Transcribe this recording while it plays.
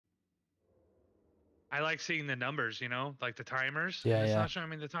I like seeing the numbers, you know, like the timers. Yeah, And it's yeah. not showing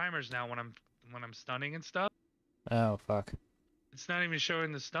me the timers now when I'm stunning and stuff. Oh, fuck. It's not even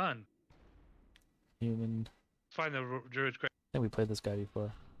showing the stun. Human. Find the druid. I think we played this guy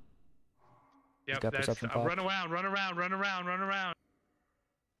before. He's Yep, got that's perception pop. run around, run around, run around, run around.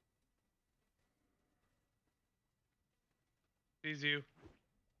 Sees you.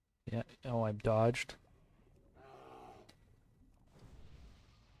 Yeah. Oh, I dodged.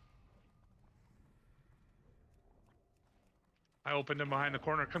 I opened him behind the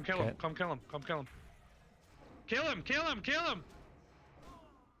corner. Come kill him. Okay. Come kill him. Come kill him. Kill him. Kill him. Kill him.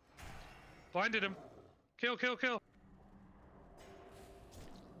 Blinded him. Kill, kill, kill.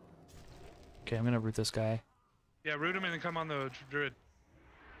 Okay, I'm gonna root this guy. Yeah, root him and then come on the druid.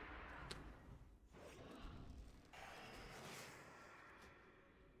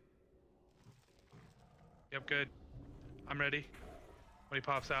 Yep, good. I'm ready. When he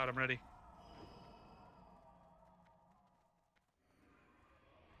pops out, I'm ready.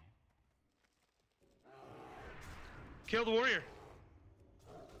 Kill the warrior.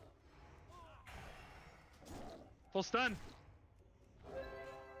 Full stun.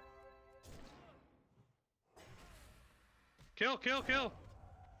 Kill, kill, kill.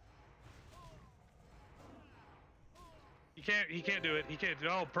 He can't do it. He can't do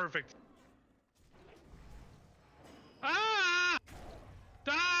it. Oh, perfect. Ah!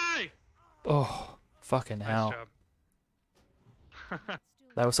 Die! Oh, fucking Nice hell. job.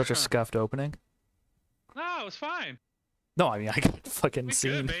 That was such a scuffed opening. No, it was fine. No, I mean, I got fucking We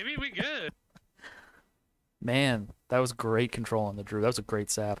seen. good, baby. We good. Man, that was great control on the Druid. That was a great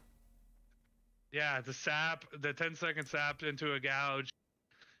sap. Yeah, the sap, the 10-second sap into a gouge,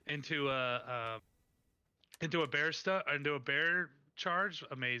 into a bear charge.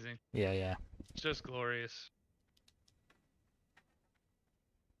 Amazing. Yeah, yeah. Just glorious.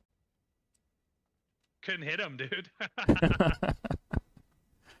 Couldn't hit him, dude.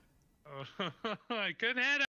 I couldn't hit him.